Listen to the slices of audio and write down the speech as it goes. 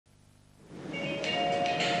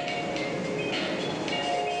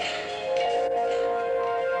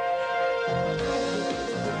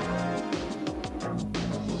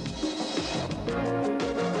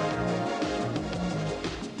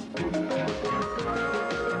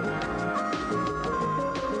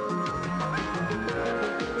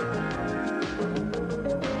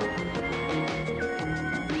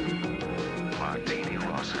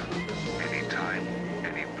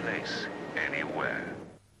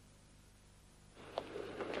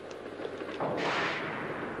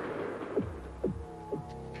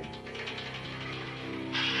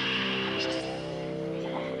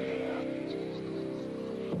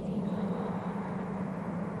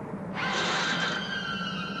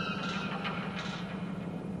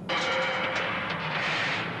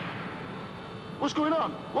What's going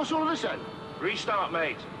on? What's all of this then? Restart,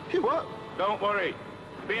 mate. You what? Don't worry.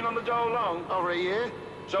 Been on the dole long? Over a year?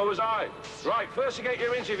 So was I. Right, first you get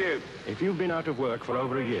your interview. If you've been out of work for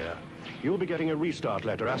over a year, you'll be getting a restart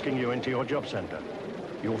letter asking you into your job centre.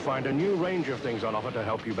 You'll find a new range of things on offer to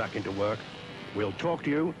help you back into work. We'll talk to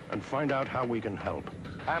you and find out how we can help.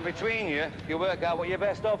 And between you work out what you're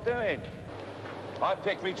best off doing. I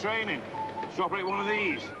picked retraining. Should operate one of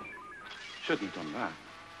these. Shouldn't have done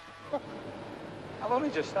that. I've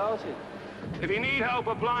only just started. If you need help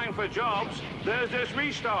applying for jobs, there's this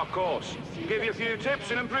restart course. Give you a few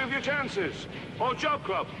tips and improve your chances. Or Job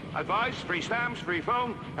Club. Advice, free stamps, free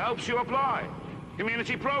phone, helps you apply.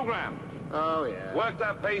 Community program. Oh, yeah. Work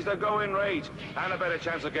that pays the going rate and a better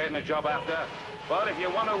chance of getting a job after. But if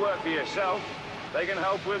you want to work for yourself, they can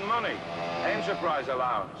help with money. Enterprise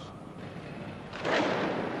allowance.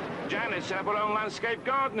 Janet set up her own landscape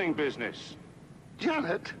gardening business.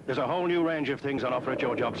 Janet? There's a whole new range of things on offer at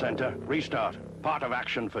your job centre. Restart. Part of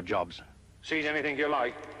Action for Jobs. Seen anything you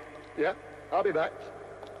like? Yeah, I'll be back.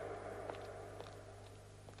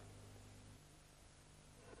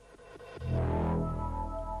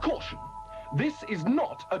 Caution. This is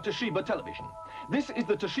not a Toshiba television. This is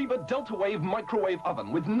the Toshiba Delta Wave microwave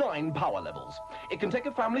oven with 9 power levels. It can take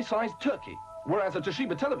a family-sized turkey, whereas a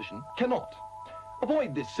Toshiba television cannot.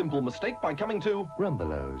 Avoid this simple mistake by coming to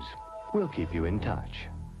Rumbelows. We'll keep you in touch.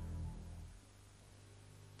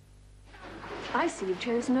 I see you've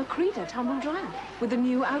chosen a Creta tumble dryer with a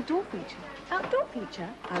new outdoor feature. Outdoor feature?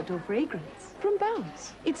 Outdoor fragrance. From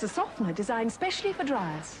Bounce. It's a softener designed specially for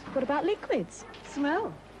dryers. What about liquids?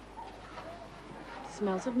 Smell.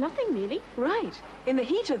 Smells of nothing, really. Right. In the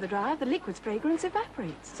heat of the dryer, the liquid's fragrance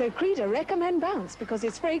evaporates. So Creta recommend Bounce because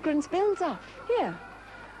its fragrance builds up. Here.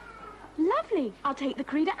 Lovely. I'll take the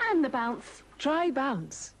Creta and the Bounce. Try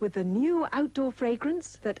Bounce with the new outdoor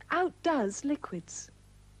fragrance that outdoes liquids.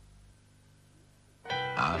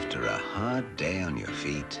 After a hard day on your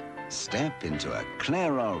feet, step into a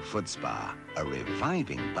Clairol foot spa, a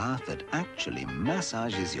reviving bath that actually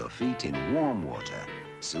massages your feet in warm water,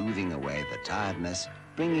 soothing away the tiredness,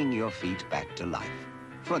 bringing your feet back to life.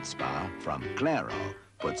 Foot spa from Clairol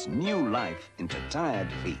puts new life into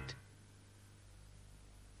tired feet.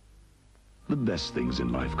 The best things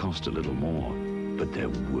in life cost a little more, but they're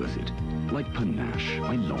worth it. Like Panache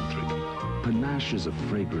by Lothric. Panache is a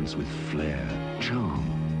fragrance with flair, charm,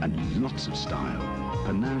 and lots of style.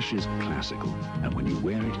 Panache is classical, and when you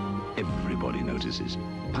wear it, everybody notices.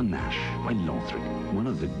 Panache by Lothric, one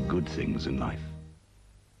of the good things in life.